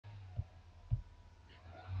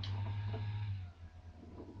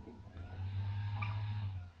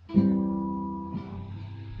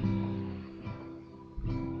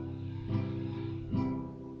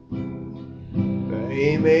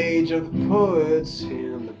image of poets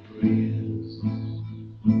in the breeze.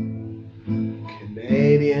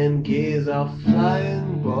 Canadian geese are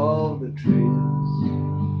flying above the trees,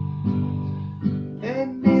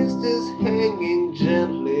 and mist is hanging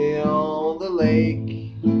gently on the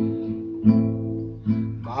lake.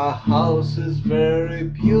 My house is very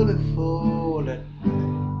beautiful at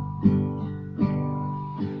night.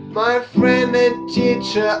 My friend and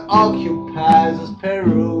teacher occupies a spare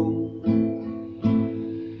room.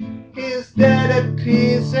 Is that a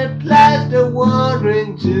peace at last, a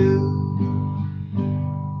wandering Jew?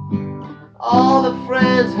 All the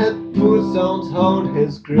friends had put stones on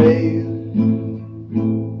his grave.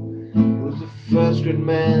 He was the first great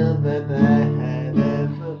man that I had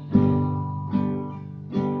ever met.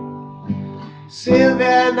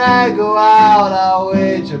 Sylvia and I go out, I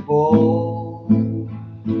wage a ball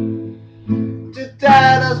to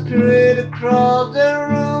tide our spirit across the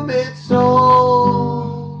room, it's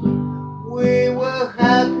all. We were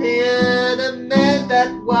happy and amazed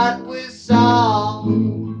at what we saw.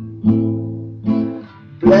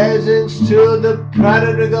 Blessings to the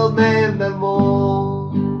prodigal man,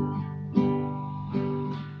 Memo.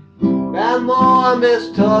 Memo, I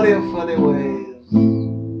missed all your funny ways.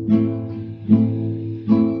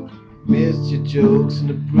 Missed your jokes and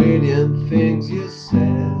the brilliant things you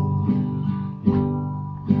said.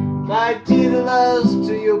 My diddlers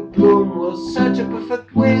to your bloom was such a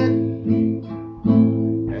perfect win.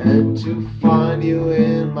 And to find you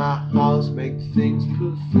in my house make things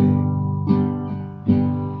perfect.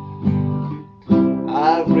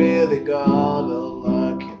 I've really got a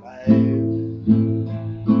lucky life.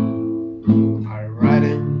 I'm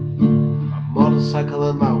riding my motorcycle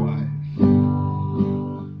and my wife.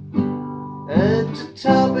 And to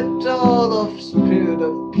top it all of spirit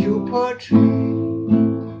of pure poetry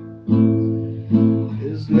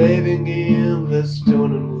is living in the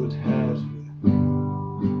stone and wood house with me.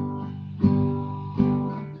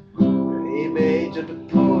 An image of the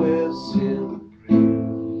poets in the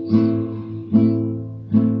breeze.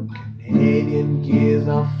 Canadian geese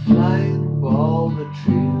are flying above the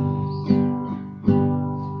trees,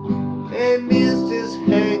 and mist is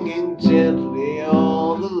hanging gently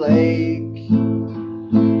on the lake.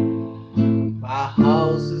 My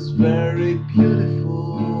house is very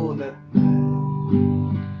beautiful at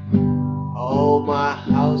night. Oh, my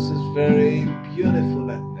house is very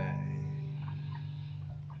beautiful at night.